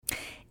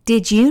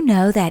Did you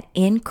know that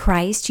in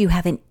Christ you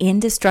have an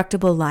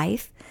indestructible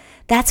life?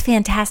 That's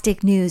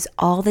fantastic news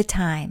all the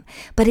time,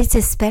 but it's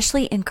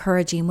especially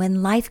encouraging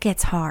when life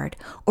gets hard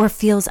or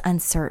feels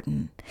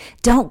uncertain.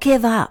 Don't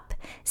give up.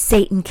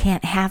 Satan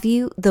can't have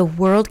you, the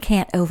world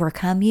can't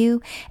overcome you,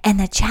 and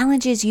the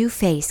challenges you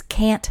face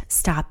can't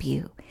stop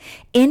you.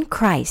 In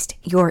Christ,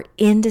 you're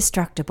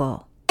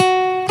indestructible.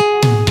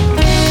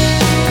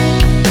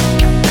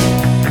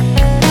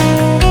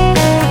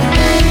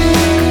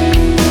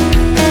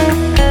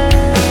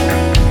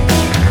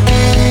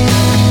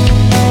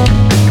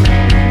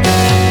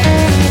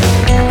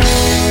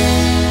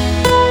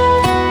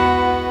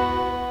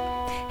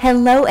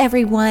 Hello,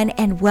 everyone,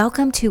 and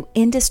welcome to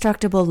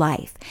Indestructible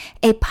Life,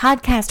 a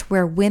podcast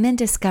where women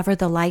discover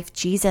the life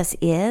Jesus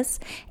is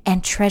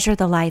and treasure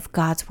the life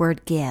God's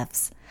Word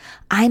gives.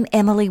 I'm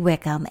Emily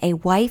Wickham, a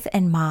wife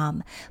and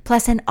mom,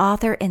 plus an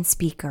author and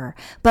speaker,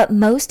 but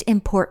most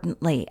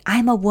importantly,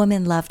 I'm a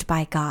woman loved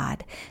by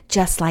God,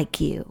 just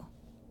like you.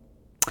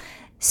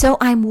 So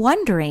I'm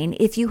wondering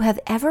if you have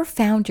ever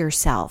found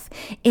yourself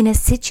in a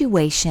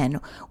situation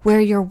where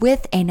you're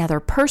with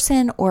another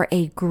person or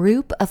a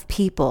group of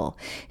people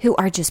who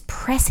are just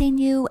pressing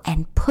you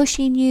and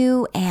pushing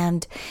you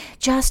and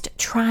just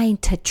trying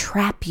to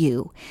trap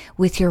you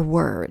with your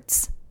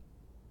words.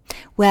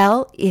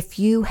 Well, if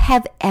you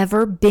have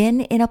ever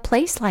been in a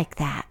place like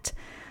that,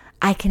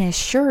 I can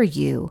assure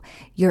you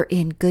you're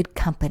in good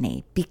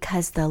company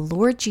because the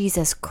Lord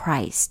Jesus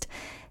Christ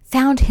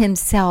found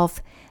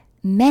himself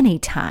many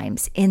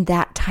times in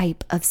that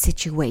type of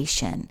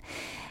situation.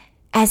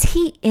 As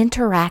he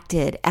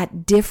interacted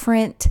at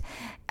different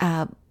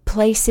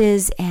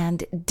places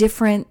and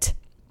different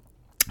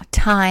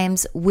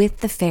times with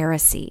the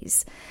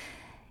Pharisees,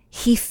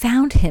 he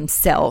found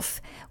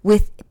himself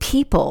with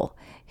people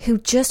who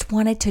just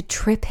wanted to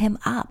trip him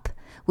up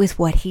with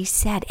what he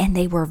said, and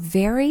they were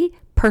very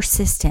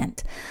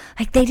persistent.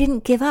 Like they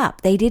didn't give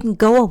up. They didn't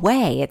go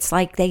away. It's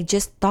like they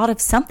just thought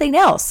of something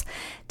else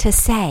to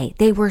say.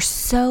 They were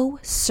so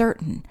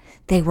certain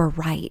they were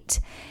right.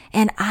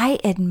 And I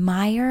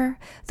admire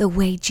the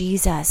way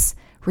Jesus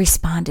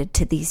responded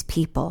to these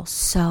people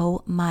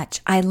so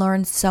much. I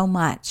learned so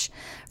much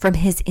from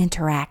his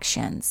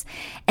interactions.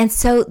 And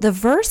so the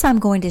verse I'm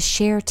going to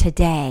share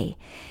today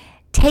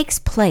takes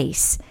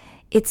place.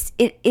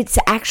 It's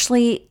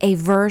actually a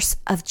verse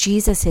of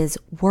Jesus's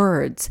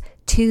words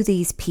to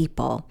these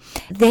people.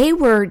 They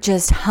were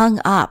just hung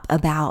up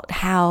about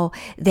how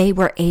they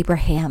were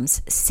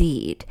Abraham's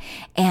seed,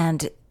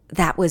 and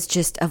that was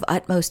just of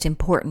utmost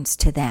importance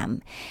to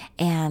them.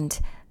 And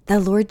the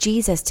Lord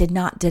Jesus did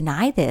not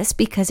deny this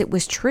because it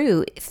was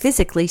true.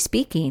 Physically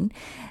speaking,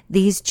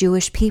 these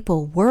Jewish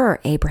people were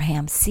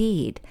Abraham's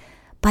seed,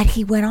 but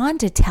he went on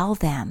to tell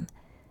them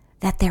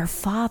that their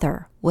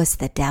father was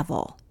the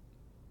devil.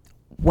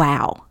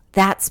 Wow,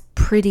 that's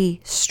pretty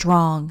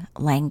strong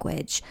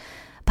language.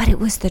 But it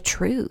was the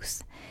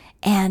truth.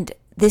 And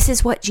this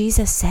is what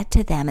Jesus said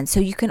to them. And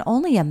so you can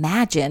only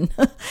imagine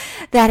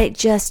that it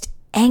just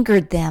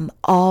angered them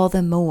all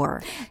the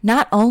more.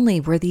 Not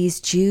only were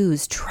these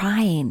Jews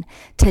trying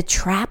to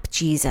trap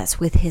Jesus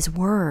with his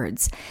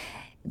words,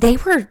 they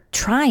were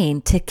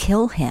trying to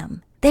kill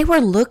him. They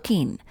were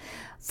looking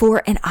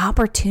for an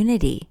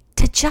opportunity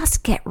to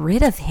just get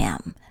rid of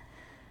him.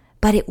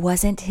 But it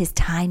wasn't his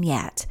time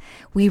yet.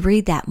 We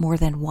read that more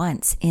than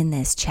once in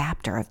this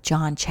chapter of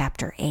John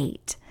chapter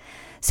 8.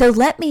 So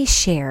let me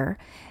share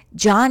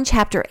John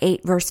chapter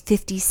 8, verse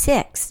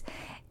 56.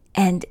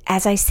 And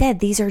as I said,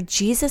 these are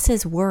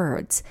Jesus's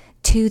words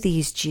to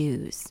these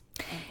Jews.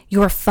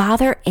 Your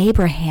father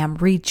Abraham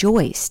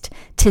rejoiced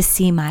to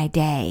see my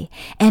day,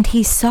 and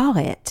he saw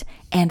it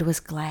and was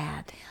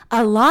glad.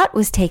 A lot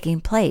was taking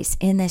place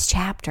in this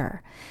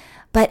chapter.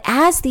 But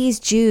as these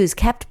Jews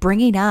kept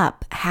bringing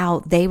up how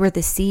they were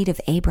the seed of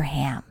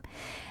Abraham,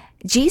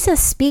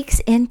 Jesus speaks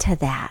into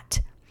that,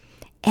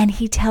 and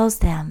he tells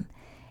them,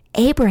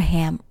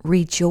 Abraham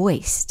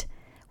rejoiced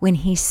when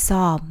he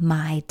saw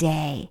my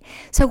day.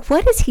 So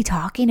what is he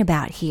talking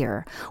about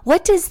here?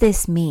 What does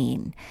this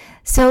mean?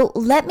 So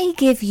let me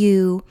give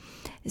you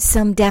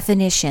some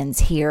definitions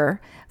here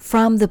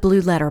from the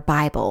Blue Letter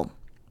Bible.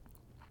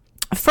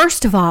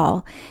 First of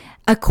all,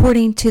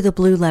 according to the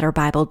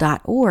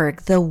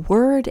blueletterbible.org, the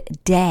word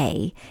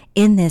day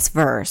in this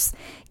verse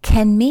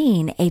can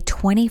mean a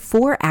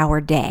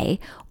 24-hour day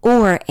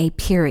or a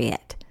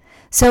period.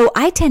 So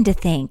I tend to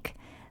think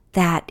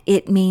that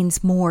it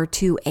means more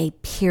to a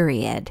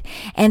period.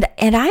 And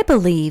I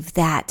believe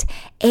that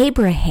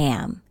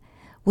Abraham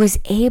was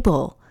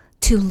able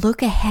to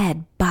look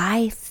ahead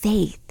by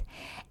faith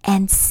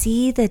and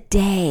see the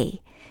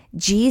day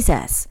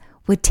Jesus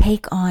would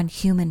take on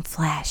human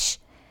flesh.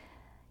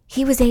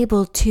 He was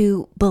able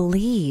to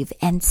believe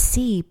and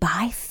see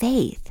by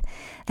faith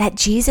that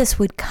Jesus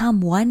would come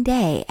one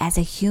day as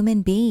a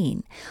human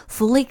being,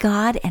 fully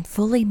God and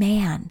fully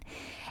man,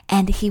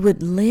 and he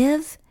would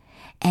live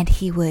and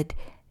he would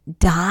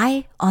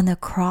die on the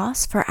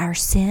cross for our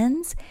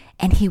sins,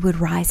 and he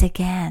would rise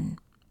again.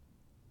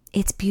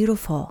 It's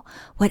beautiful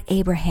what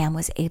Abraham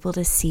was able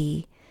to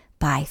see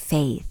by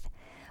faith.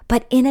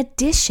 But in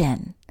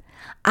addition,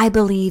 I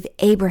believe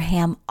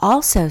Abraham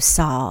also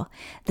saw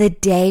the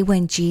day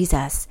when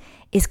Jesus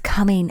is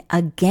coming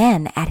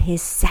again at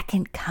his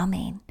second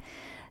coming.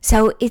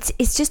 So it's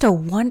just a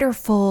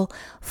wonderful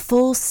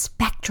full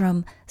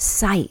spectrum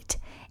sight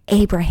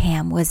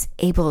Abraham was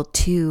able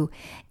to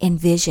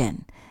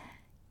envision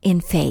in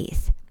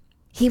faith.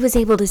 He was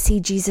able to see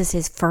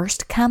Jesus'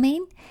 first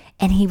coming,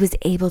 and he was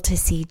able to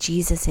see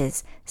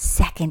Jesus'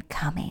 second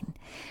coming,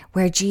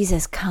 where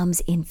Jesus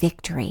comes in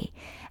victory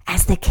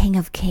as the King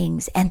of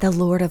Kings and the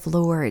Lord of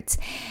Lords.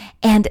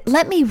 And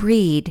let me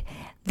read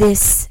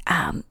this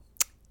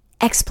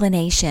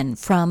explanation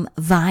from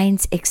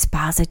Vine's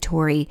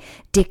Expository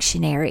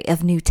Dictionary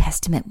of New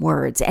Testament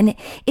Words. And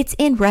it's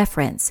in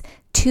reference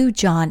to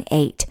John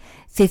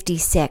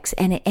 8:56.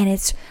 And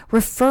it's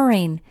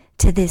referring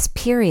to this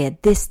period,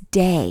 this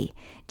day,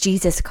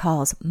 Jesus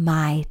calls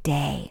my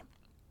day.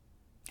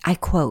 I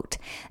quote,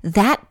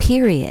 "That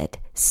period,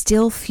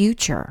 still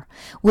future,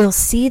 will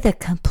see the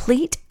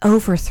complete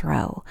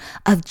overthrow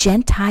of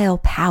Gentile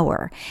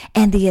power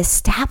and the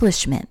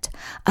establishment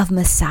of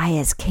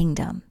Messiah's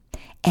kingdom."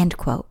 End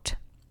quote.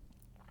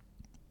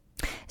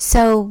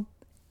 So,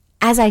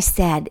 as I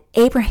said,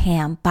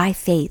 Abraham, by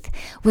faith,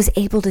 was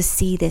able to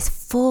see this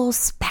full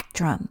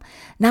spectrum,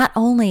 not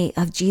only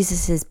of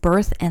Jesus'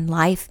 birth and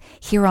life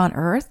here on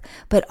earth,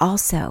 but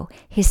also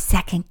his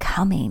second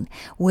coming,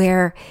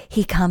 where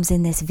he comes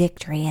in this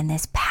victory and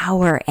this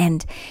power.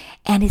 And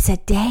it's a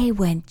day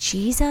when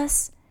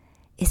Jesus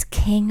is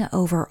king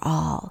over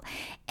all.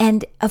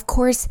 And of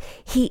course,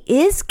 he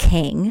is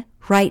king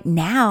right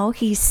now.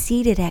 He's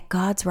seated at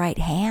God's right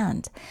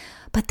hand.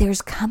 But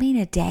there's coming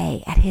a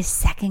day at his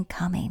second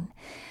coming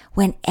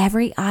when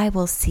every eye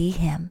will see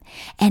him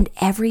and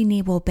every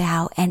knee will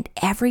bow and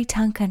every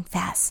tongue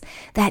confess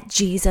that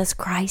Jesus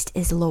Christ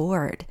is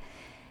Lord.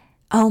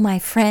 Oh, my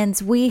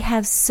friends, we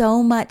have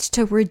so much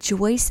to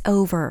rejoice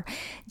over,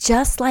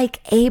 just like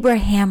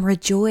Abraham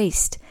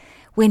rejoiced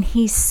when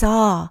he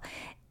saw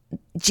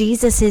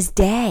Jesus'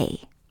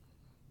 day.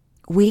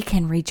 We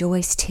can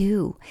rejoice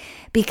too,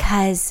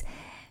 because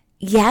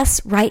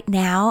yes, right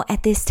now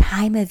at this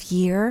time of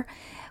year,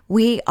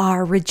 we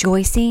are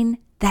rejoicing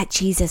that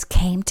Jesus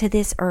came to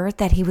this earth,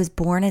 that he was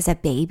born as a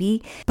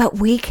baby, but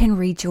we can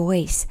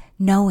rejoice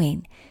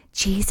knowing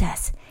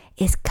Jesus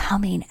is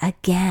coming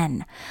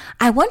again.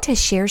 I want to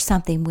share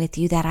something with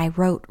you that I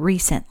wrote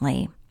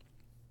recently.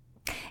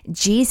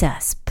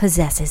 Jesus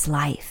possesses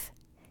life.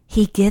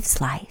 He gives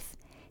life.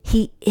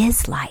 He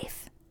is life.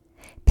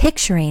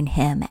 Picturing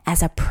him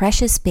as a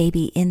precious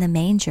baby in the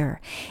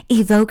manger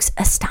evokes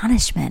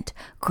astonishment,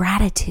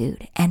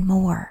 gratitude, and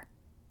more.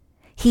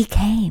 He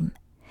came.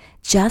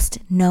 Just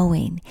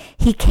knowing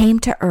he came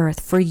to earth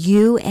for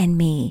you and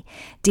me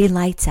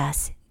delights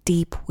us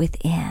deep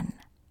within.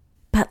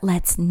 But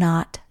let's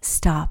not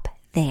stop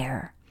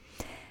there.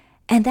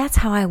 And that's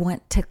how I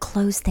want to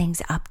close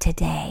things up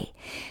today.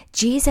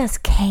 Jesus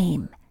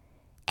came,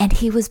 and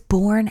he was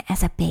born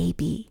as a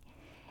baby,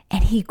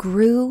 and he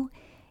grew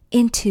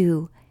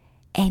into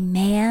a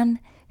man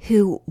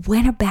who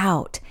went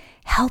about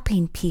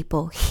helping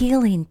people,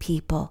 healing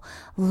people,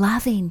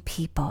 loving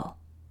people.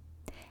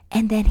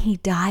 And then he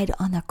died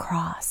on the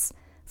cross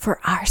for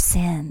our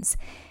sins.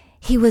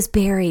 He was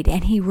buried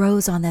and he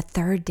rose on the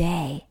third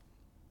day.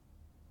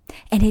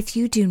 And if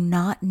you do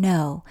not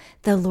know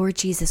the Lord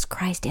Jesus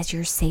Christ as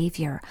your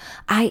Savior,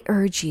 I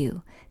urge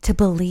you to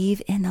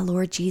believe in the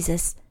Lord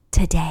Jesus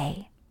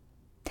today.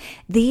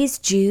 These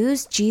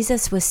Jews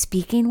Jesus was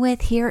speaking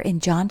with here in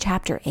John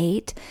chapter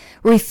 8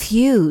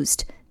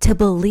 refused to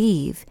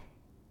believe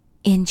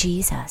in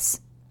Jesus.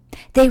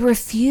 They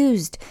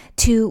refused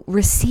to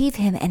receive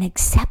him and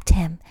accept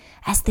him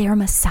as their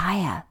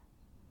Messiah.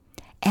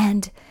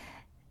 And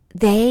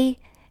they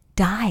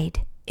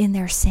died in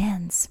their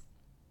sins.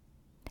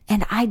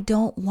 And I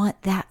don't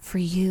want that for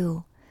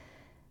you.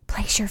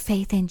 Place your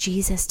faith in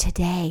Jesus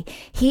today.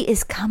 He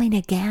is coming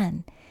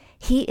again.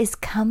 He is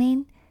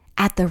coming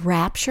at the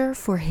rapture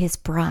for his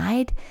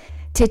bride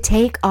to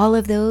take all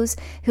of those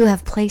who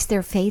have placed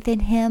their faith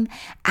in him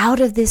out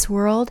of this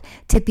world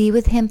to be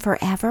with him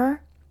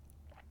forever.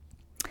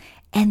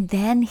 And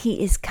then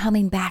he is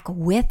coming back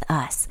with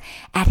us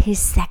at his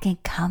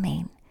second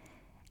coming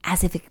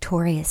as a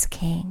victorious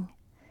king.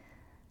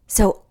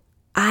 So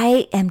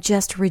I am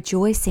just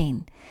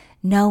rejoicing,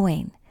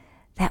 knowing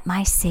that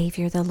my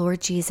Savior, the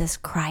Lord Jesus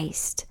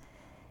Christ,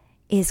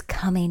 is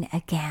coming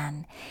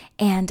again.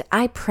 And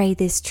I pray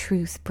this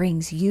truth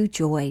brings you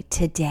joy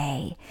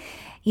today.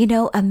 You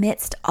know,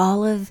 amidst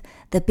all of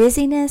the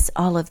busyness,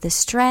 all of the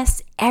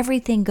stress,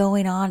 everything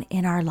going on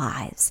in our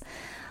lives,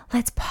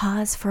 let's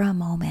pause for a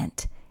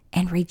moment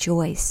and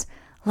rejoice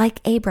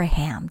like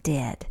Abraham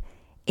did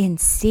in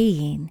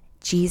seeing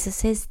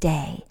Jesus'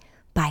 day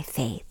by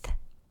faith.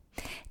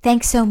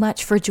 Thanks so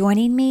much for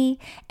joining me.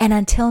 And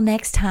until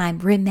next time,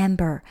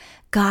 remember,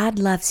 God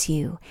loves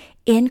you.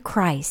 In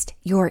Christ,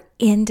 you're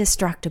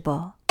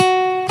indestructible.